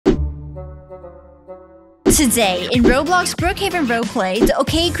Today, in Roblox Brookhaven Roleplay, the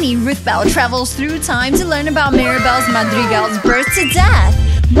Okeh Queen Ruthbell travels through time to learn about Mirabel's Madrigal's birth to death.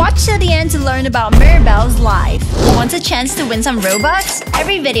 Watch till the end to learn about Mirabel's life. Want a chance to win some Robux?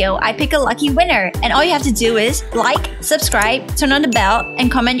 Every video, I pick a lucky winner, and all you have to do is like, subscribe, turn on the bell,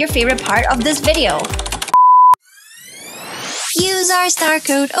 and comment your favorite part of this video. Use our star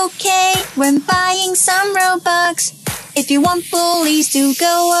code OKEH when buying some Robux. If you want bullies to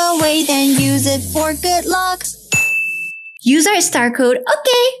go away, then use it for good luck. Use our star code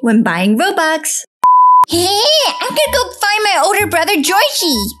OKEH when buying Robux. Hey, I'm gonna go find my older brother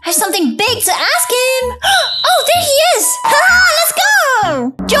Georgie. I have something big to ask him. Oh, there he is. Let's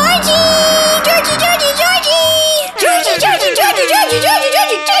go. Georgie! Georgie, Georgie, Georgie! Georgie, Georgie, Georgie, Georgie, Georgie,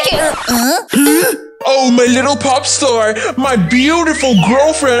 Georgie, Georgie. Oh, my little pop star, my beautiful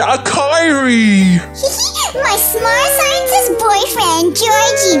girlfriend, Okeh. My smart scientist boyfriend,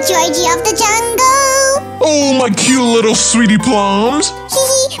 Georgie of the jungle. Oh, my cute little sweetie plums.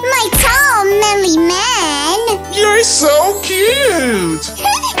 My tall, manly man. You're so cute.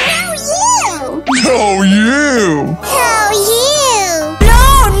 How you? Oh, you. How you?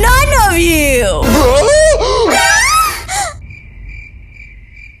 No, none of you.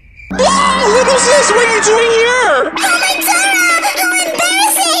 Little sis, what are you doing here? Oh my god! How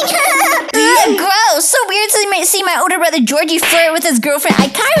embarrassing! Gross! So weird to see my older brother Georgie flirt with his girlfriend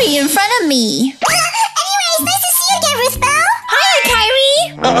Okeh in front of me. Anyways, nice to see you again, Ruthbell. Hi, Okeh!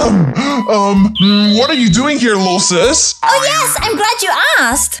 What are you doing here, little sis? Oh yes, I'm glad you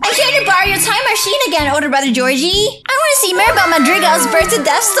asked. I'm here to borrow your time machine again, older brother Georgie. I want to see Mirabel Madrigal's birth to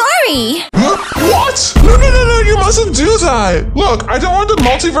death story. What? No, you mustn't do that. Look, I don't want the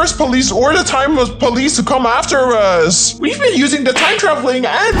multiverse police or the time police to come after us. We've been using the time traveling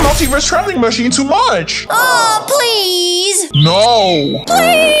and multiverse traveling machine too much. Oh, please. No.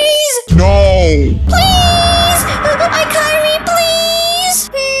 Please. No. Please. Okeh, please.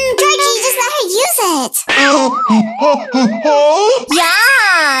 Georgie, just let her use it.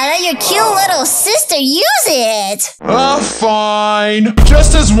 Yeah, let your cute little sister use it. Fine.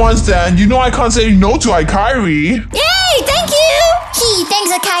 Just this once then. You know I can't say no to Okeh. Yay, thank you.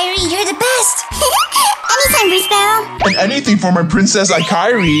 Thanks, Okeh. You're the best. Anytime, Ruthbell. And anything for my princess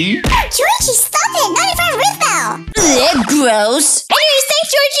Okeh. Georgie, stop it. Not in front of Ruthbell. Ugh, gross. Anyways, thanks,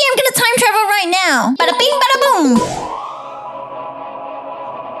 Georgie. I'm gonna time travel right now. Bada bing, bada boom.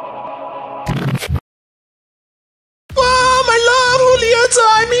 My love, Julieta,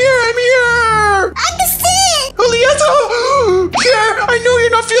 I'm here. Augustine! Julieta! Here, I know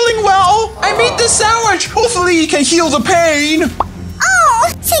you're not feeling well. I made this sandwich. Hopefully it can heal the pain. Oh,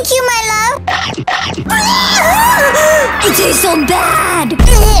 thank you, my love. It tastes so bad.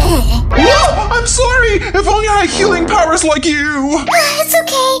 Whoa, I'm sorry. If only I had healing powers like you. It's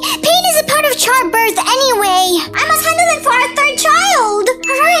okay. Pain is a part of childbirth anyway. I must handle it for our third child.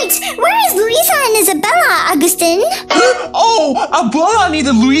 Alright, where is Luisa and Isabella, Augustine? Oh, Abuela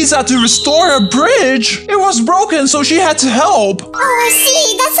needed Luisa to restore her bridge. It was broken, so she had to help. Oh, I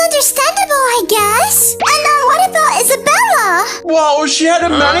see. That's understandable, I guess. And what about Isabella? Wow, she had a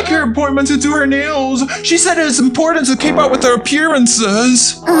manicure appointment to do her nails. She said it's important to keep up with her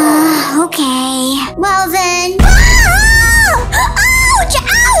appearances. Okay. Well then. Ouch!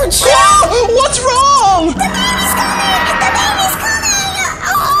 Ouch! Whoa, what's wrong? The baby's coming! The baby's coming!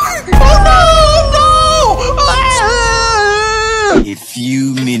 Oh no! A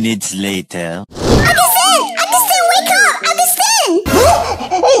few minutes later. Augustine! Augustine, wake up! Augustine!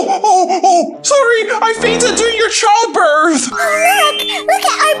 Oh, sorry, I fainted during your childbirth. Oh, look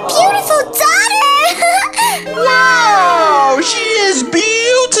at our beautiful daughter! Wow, she is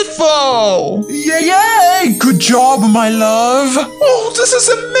beautiful. Yay! Good job, my love. Oh, this is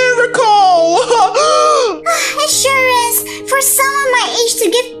a miracle. It sure is. For someone my age to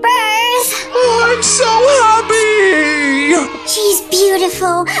give birth. Oh, I'm so happy. She's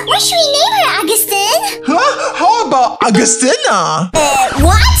beautiful. What should we name her, Augustine? Huh? How about Agustina?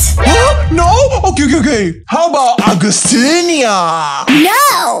 What? Huh? No? Okay. How about Agustinia?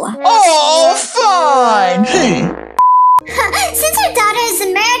 No! Oh, fine. Hey. Since our daughter is a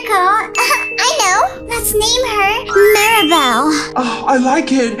miracle, I know. Let's name her Mirabel. Oh, I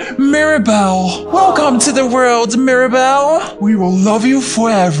like it. Mirabel. Welcome to the world, Mirabel. We will love you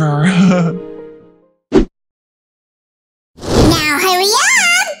forever. Now hurry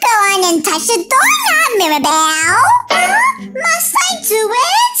up! Go on and touch the doorknob, Mirabel! Must I do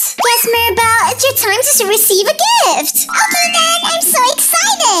it? Yes, Mirabel, it's your time to receive a gift! Okay then, I'm so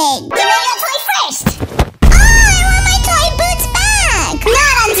excited! Give me your toy first! Oh, I want my toy boots back!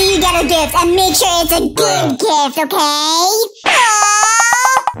 Not until you get a gift, and make sure it's a good gift, okay?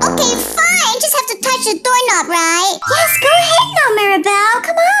 Okay, fine! fine. Just have to touch the doorknob, right? Yes, go ahead now, Mirabelle.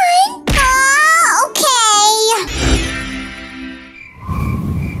 Come on. Okay.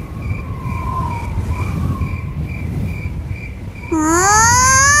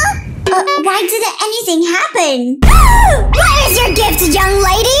 Why didn't anything happen? What is your gift, young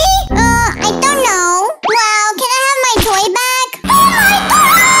lady? I don't know. Wow, can I have my toy back? Oh my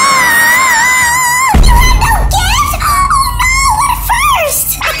God! You have no gift? Oh no, what a first!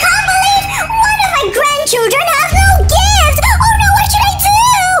 I can't believe one of my grandchildren have no gift! Oh no, what should I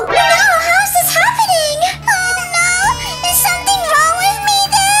do? No, how is this happening? Oh no, is something wrong with me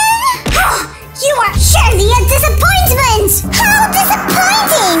then? You are surely a disappointment! How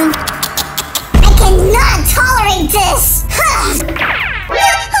disappointing! I cannot tolerate this!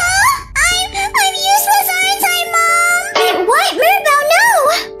 I'm useless, aren't I, Mom? What? Mirabelle, no!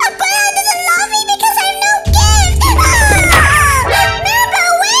 Abuela doesn't love me because I have no gift!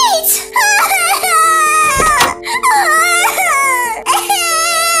 Mirabelle, wait!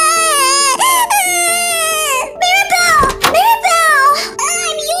 Mirabelle!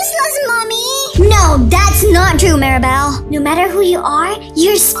 I'm useless, Mommy! No, that's not true, Mirabelle. No matter who you are,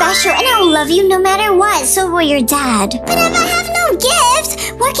 you're special and I'll love you no matter what, so will your dad. But if I have no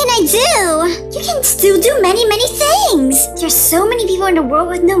gift, what can I do? You can still do many things. There's so many people in the world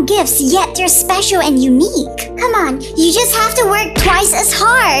with no gifts, yet they're special and unique. Come on, you just have to work twice as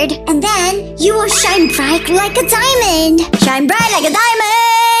hard. And then you will shine bright like a diamond. Shine bright like a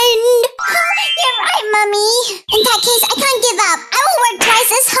diamond! You're right, Mommy. In that case, I can't give up. I will work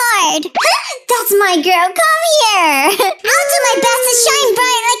twice as hard. That's my girl. Come here. I'll do my best to shine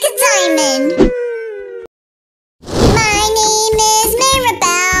bright like a diamond. My name is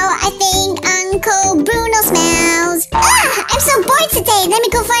Mirabelle. I think Uncle Bruno smells. I'm so bored today. Let me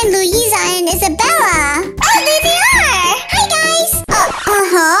go find Louisa and Isabella. Oh, there they are. Hi, guys. Hi,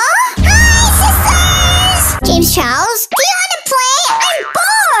 sisters. James Charles, do you want to play? I'm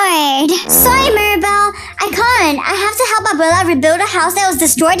bored. Sorry, Mirabelle. I can't. I have to help Abuela rebuild a house that was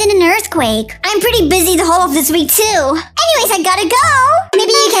destroyed in an earthquake. I'm pretty busy the whole of this week, too. Anyways, I gotta go.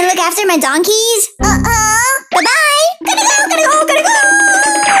 Maybe you can look after my donkeys? Bye-bye. Gotta go.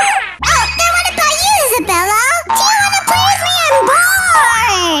 Oh, what about you, Isabella? Do you want to play with me? I'm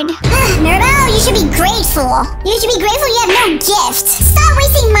bored. Mirabelle, you should be grateful. You should be grateful you have no gift. Stop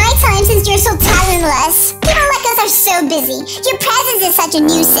wasting my time since you're so talentless. People like us are so busy. Your presence is such a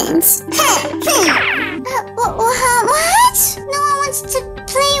nuisance. What? No one wants to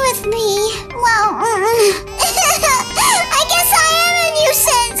play with me. Well, I guess I am a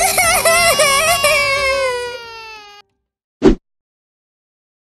nuisance.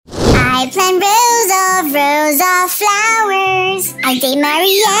 I plant rows of flowers. I date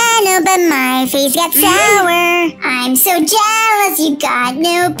Mariano, but my face got sour. I'm so jealous, you got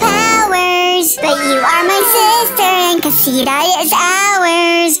no powers. But you are my sister, and Casita is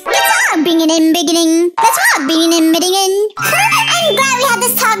ours. That's all bringing in beginning. That's all bringing in beginning. I'm glad we had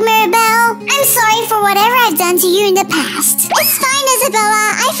this talk, Mirabelle. I'm sorry for whatever I've done to you in the past. It's fine,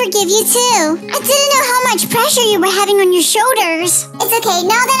 Isabella. I forgive you too. I didn't know how much pressure you were having on your shoulders. It's okay.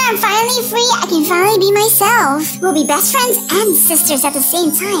 Now that I'm finally free, I can finally be myself. We'll be best friends and sisters at the same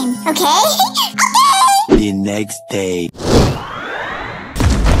time. Okay? Okay! The next day.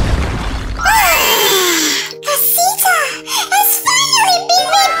 Casita has finally been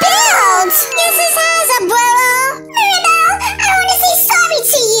rebuilt! Yes, it has, Abuela! Mirabelle, I want to say sorry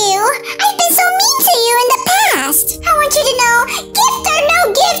to you! I've been so mean to you in the past! I want you to know, gift or no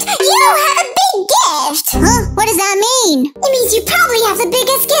gift, you have a big gift! Huh? What does that mean? It means you probably have the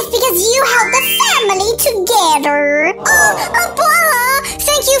biggest gift because you held the family together! Oh, Abuela!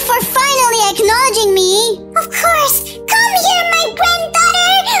 Thank you for finally acknowledging me! Of course! Come here, my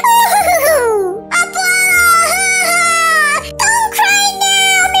granddaughter! Ooh. Abuela! Don't cry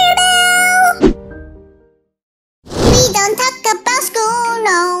now, Mirabelle! We don't talk about school,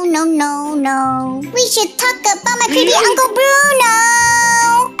 no. We should talk about my pretty Uncle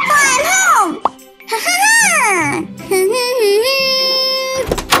Bruno! I'm home!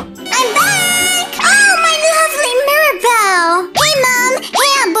 I'm back! Oh, my lovely Mirabelle! Hey, Mom!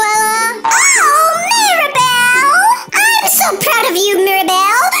 Hey, Abuela! Oh, Mirabelle! I'm so proud of you,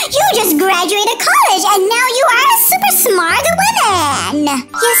 Mirabelle! You just graduated college and now you are a super smart woman!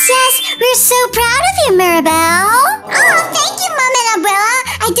 Yes, we're so proud of you, Mirabelle! Oh, thank you, Mom and Abuela!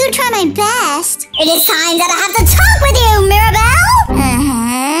 I do try my best. It is time that I have to talk with you, Mirabelle!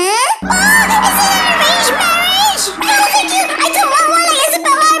 Oh, is it an arranged marriage? No, thank you! I don't want one like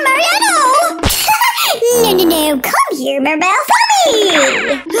Isabella and Mariano! No, come here, Mirabelle, for me!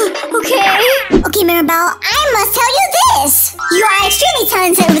 Okay, Mirabelle, I must tell you this! You are extremely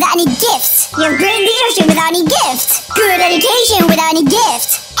talented with without any gifts. You have great leadership without any gifts. Good education without any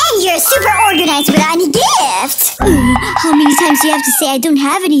gifts. And you're super organized without any gift. How many times do you have to say I don't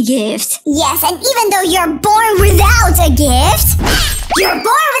have any gift? Yes, and even though you're born without a gift, you're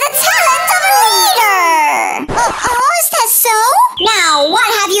born with the talent of a leader. Oh, is that so? Now, what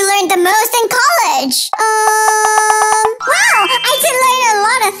have you learned the most in college? Well, I did learn a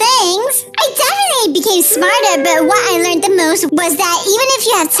lot of things. I definitely became smarter, but what I learned the most was that even if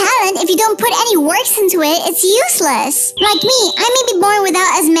you have talent, if you don't put any works into it, it's useless. Like me, I may be born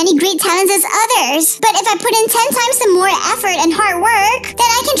without as many great talents as others, but if I put in 10 times the more effort and hard work, then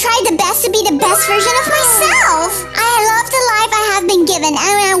I can try the best to be the best version of myself. I love the life I have been given,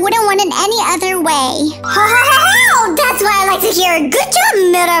 and I wouldn't want it any other way. Oh, that's why I like to hear. Good job,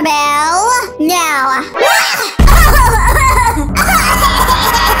 Mirabel. Now, are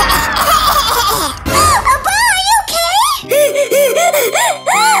you okay?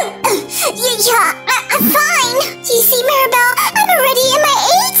 Yeah, I'm fine. You see, Mirabel, I'm already in my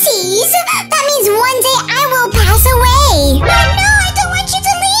 80s. That means one day I will pass away. But no, I don't want you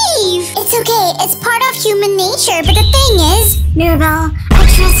to leave. It's okay. It's part of human nature. But the thing is, Mirabel, I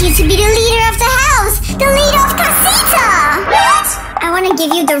trust you to be the leader of the house. The leader of Casita. What? I want to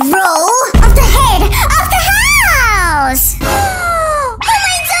give you the role of the head of the house. Oh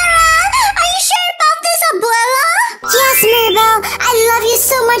my Dora, are you sure about this, Abuela? Yes, Mirabel, I love you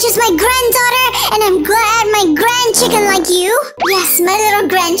so much as my granddaughter, and I'm glad my grandchicken like you, yes, my little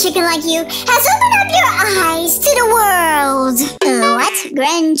grandchicken like you, has opened up your eyes to the world. What?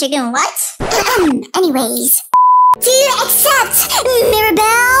 Grandchicken what? Anyways, do you accept,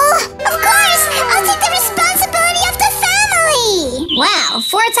 Mirabel? Of course, I'll take the responsibility of the family. Wow,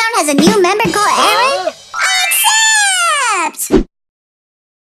 Fort Town has a new member called Aaron? I accept!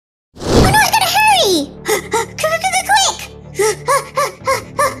 Oh no, I gotta hurry! Quick!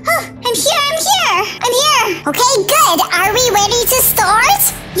 I'm here! Okay, good. Are we ready to start?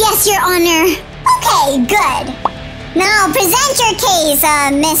 Yes, Your Honor. Okay, good. Now, present your case,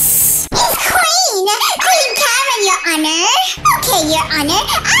 Miss... It's Queen Karen, Your Honor. Okay, Your Honor,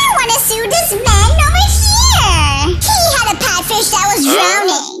 I want to sue this man over here. He had a catfish that was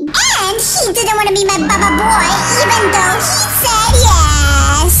drowning. And he didn't want to be my baba boy, even though he said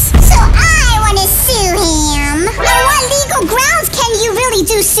yes. So I want to sue him. On what legal grounds can you really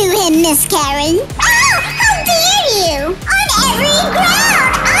sue him, Miss Karen? Oh, how dare you? On every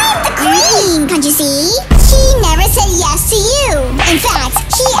ground. I'm the queen, can't you see? He never said yes to you. In fact,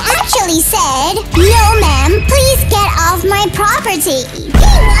 he actually said, no ma'am, please get off my property. He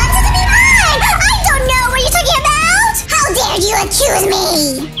wanted to be mine. I don't know what you're talking about. How dare you accuse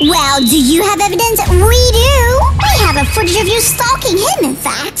me? Well, do you have evidence? We do. We have a footage of you stalking him, in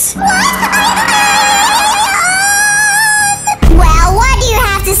fact. What? Well, what do you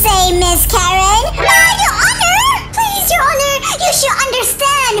have to say, Miss Karen? Your Honor! Please, Your Honor, you should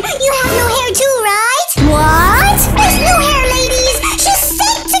understand. You have no hair too, right? What? There's no hair, ladies. Just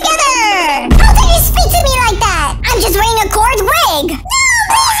stick together. How dare you speak to me like that? I'm just wearing a cord wig. No,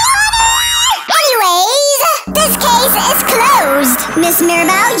 please, Your Honor! Anyways, this case is closed. Miss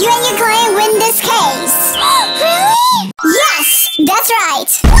Mirabel, you and your client win this case. Really? Yes, that's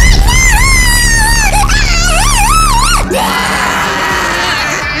right.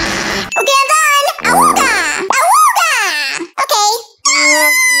 Okay, I'm done. Awooga! Okay.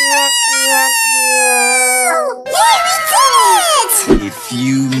 Yay, we did it! A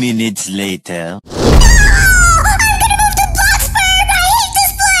few minutes later. No! I'm gonna move to Bloxburg! I hate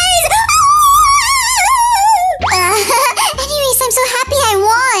this place! Anyways, I'm so happy I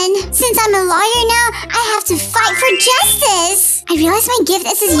won. Since I'm a lawyer now, I have to fight for justice. I realize my gift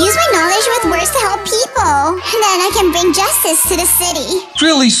is to use my knowledge with words to help people. And then I can bring justice to the city.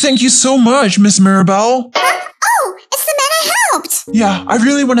 Really, thank you so much, Miss Mirabel. Oh, it's the man I helped. Yeah, I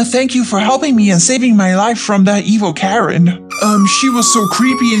really want to thank you for helping me and saving my life from that evil Karen. She was so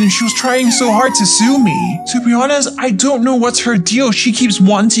creepy and she was trying so hard to sue me. To be honest, I don't know what's her deal. She keeps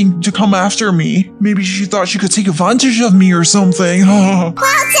wanting to come after me. Maybe she thought she could take advantage of me or something. Well,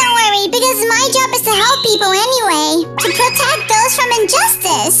 don't worry, because my job is to help people anyway. To protect those from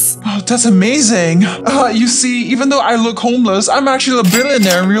injustice. Oh, that's amazing. You see, even though I look homeless, I'm actually a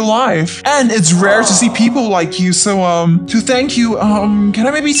billionaire in real life. And it's rare to see people like you, so to thank you, can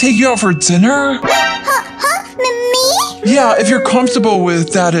I maybe take you out for dinner? Me? Yeah, if you're comfortable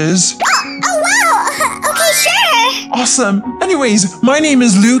with that is. Oh wow! Okay, sure. Awesome. Anyways, my name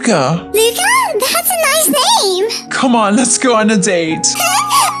is Luca. Luca? That's a nice name. Come on, let's go on a date.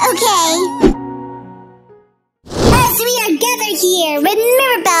 Okay. As we are gathered here with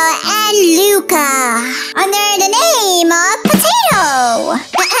Mirabel and Luca under the name of Potato.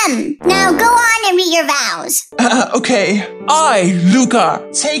 Now go on and read your vows. Okay. I, Luca,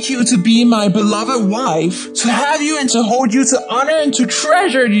 take you to be my beloved wife, to have you and to hold you, to honor and to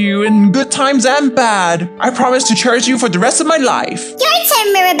treasure you in good times and bad. I promise to cherish you for the rest of my life. Your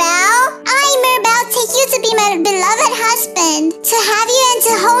turn, Mirabel. I, Mirabel, take you to be my beloved husband, to have you and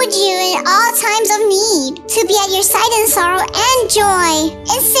to hold you in all times of need, to be at your side in sorrow and joy,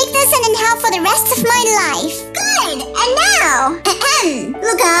 in sickness and in health for the rest of my life. Good. And now,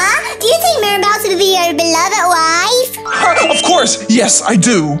 Luca, do you take Mirabel to be your beloved wife? Of course, yes, I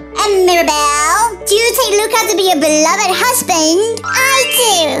do. And Mirabel, do you take Luca to be your beloved husband? I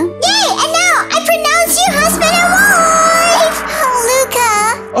do. Yay! And now I pronounce you husband and wife. Oh, Luca.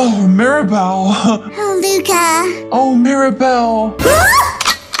 Oh, Mirabel. Oh, Luca. Oh, Mirabel.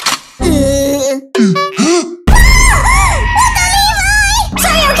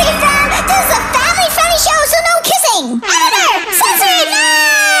 Sorry, okay, fam. This is a family-friendly show, so no kissing. Editor, censor it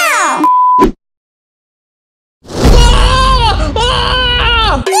now.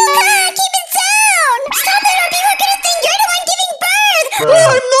 Luca, keep it down. Stop it, or people are gonna think you're the one giving birth.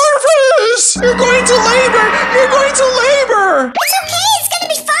 I'm nervous. You're going to labor. You're going to labor. It's okay. It's gonna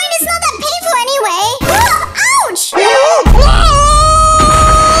be fine. It's not that painful anyway. Ouch.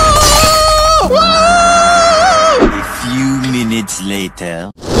 A few minutes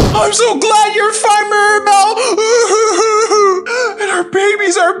later. I'm so glad you're fine, Mirabel. And our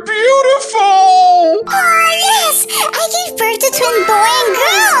babies are beautiful. Oh, yes. I gave birth to twin boy and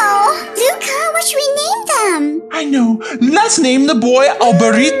girl. Luca, what should we name them? I know. Let's name the boy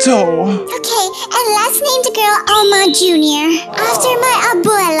Alberito. Okay, and let's name the girl Alma Jr. after my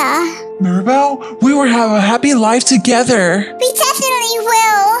abuela. Mirabel, we will have a happy life together. We definitely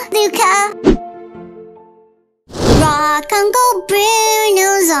will, Luca. Rock Uncle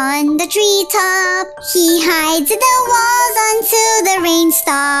Bruno's on the treetop. He hides in the walls until the rain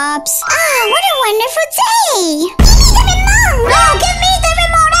stops. Ah, what a wonderful day! Give me the remote! No, give me the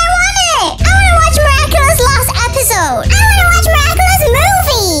remote! I want it! I want to watch Miraculous Lost episode! I want to watch Miraculous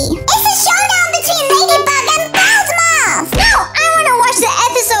movie! It's a showdown between Ladybug and Bowsmoth! No, I want to watch the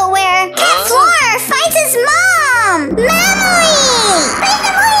episode where Floor fights his mom! Memory! But in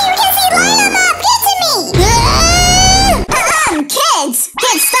the movie you can see Lila Map! Get to me! Kids,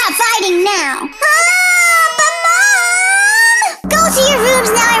 stop fighting now! But Mom! Go to your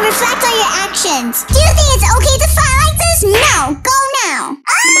rooms now and reflect on your actions. Do you think it's okay to fight like this? No, go now!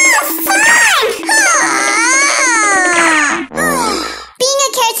 Fine! Being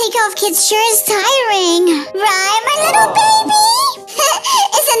a caretaker of kids sure is tiring. Right, my little baby?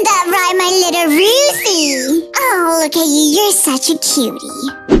 Isn't that right, my little Ruthie? Oh, look at you, you're such a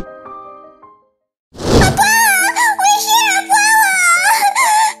cutie.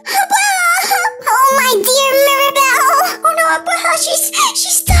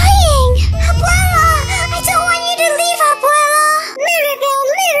 She's dying! Abuela! I don't want you to leave, Abuela! Mirabel!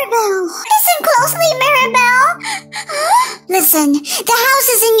 Listen closely, Mirabel! Listen, the house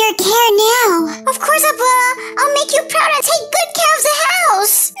is in your care now. Of course, Abuela. I'll make you proud and take good care of the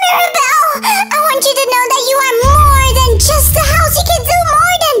house. Mirabel, I want you to know that you are more than just the house. You can do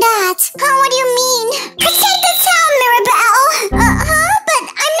more than that. What do you mean? Protect the town, Mirabel! But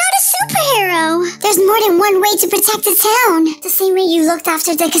I'm not a superhero. There's more than one way to protect the town. The same way you looked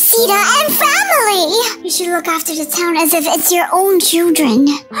after the casita and family. You should look after the town as if it's your own children.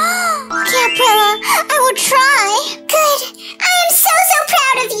 Okay, Abuela, I will try. Good. I am so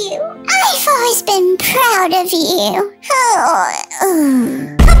proud of you. I've always been proud of you.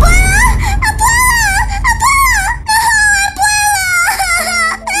 Abuela!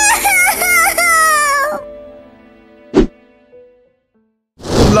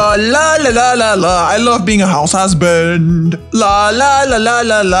 La la la la la la, I love being a house husband. La la la la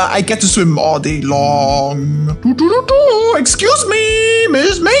la la, I get to swim all day long. Excuse me,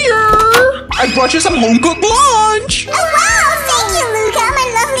 Miss Mayor. I brought you some home-cooked lunch. Oh wow, thank you, Luca, my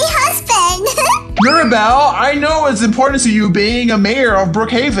lovely husband. Mirabel, I know it's important to you being a mayor of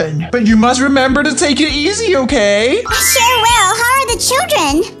Brookhaven, but you must remember to take it easy, okay? I sure will. How are the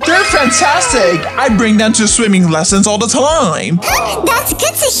children? They're fantastic. I bring them to swimming lessons all the time. That's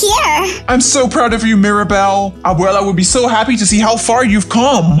good to hear. I'm so proud of you, Mirabel. Abuela will be so happy to see how far you've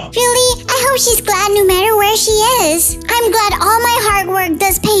come. Really? I hope she's glad no matter where she is. I'm glad all my hard work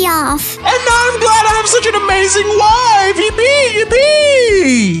does pay off. And I'm glad I have such an amazing wife. Yippee,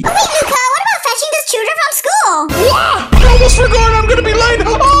 yippee. Wait, Luca, what about fetching the children from school? I almost forgot. I'm gonna be late.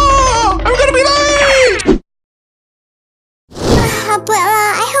 Oh, I'm gonna be late.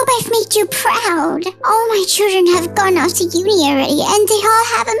 Abuela, I hope I've made you proud. proud. All my children have gone off to uni already, and they all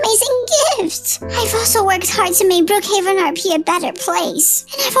have amazing gifts. I've also worked hard to make Brookhaven RP a better place.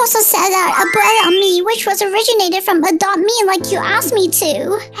 And I've also set out Okeh Army, which was originated from Adopt Me like you asked me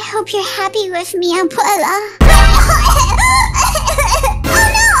to. I hope you're happy with me, Abuela. Oh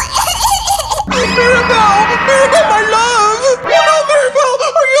no! Mirabel! Mirabel, my love! Oh no, Mirabel!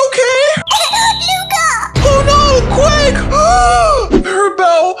 Are you okay? Luca! Oh no, quick!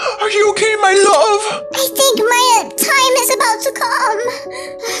 Mirabel, are you okay, my love? I think my time is about to come.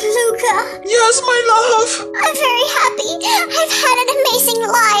 Luca. Yes, my love. I'm very happy. I've had an amazing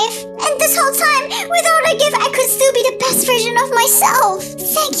life. And this whole time, without a gift, I could still be the best version of myself.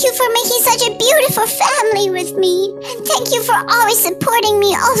 Thank you for making such a beautiful family with me. And thank you for always supporting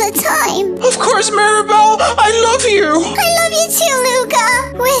me all the time. Of course, Mirabel. I love you. I love you too, Luca.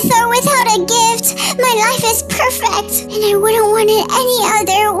 With or without a gift, my life is perfect. And I wouldn't want it any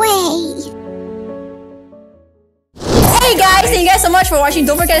other way. Hey guys, thank you guys so much for watching.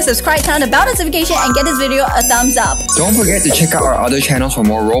 Don't forget to subscribe, turn on the bell notification, and get this video a thumbs up. Don't forget to check out our other channels for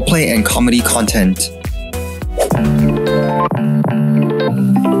more roleplay and comedy content.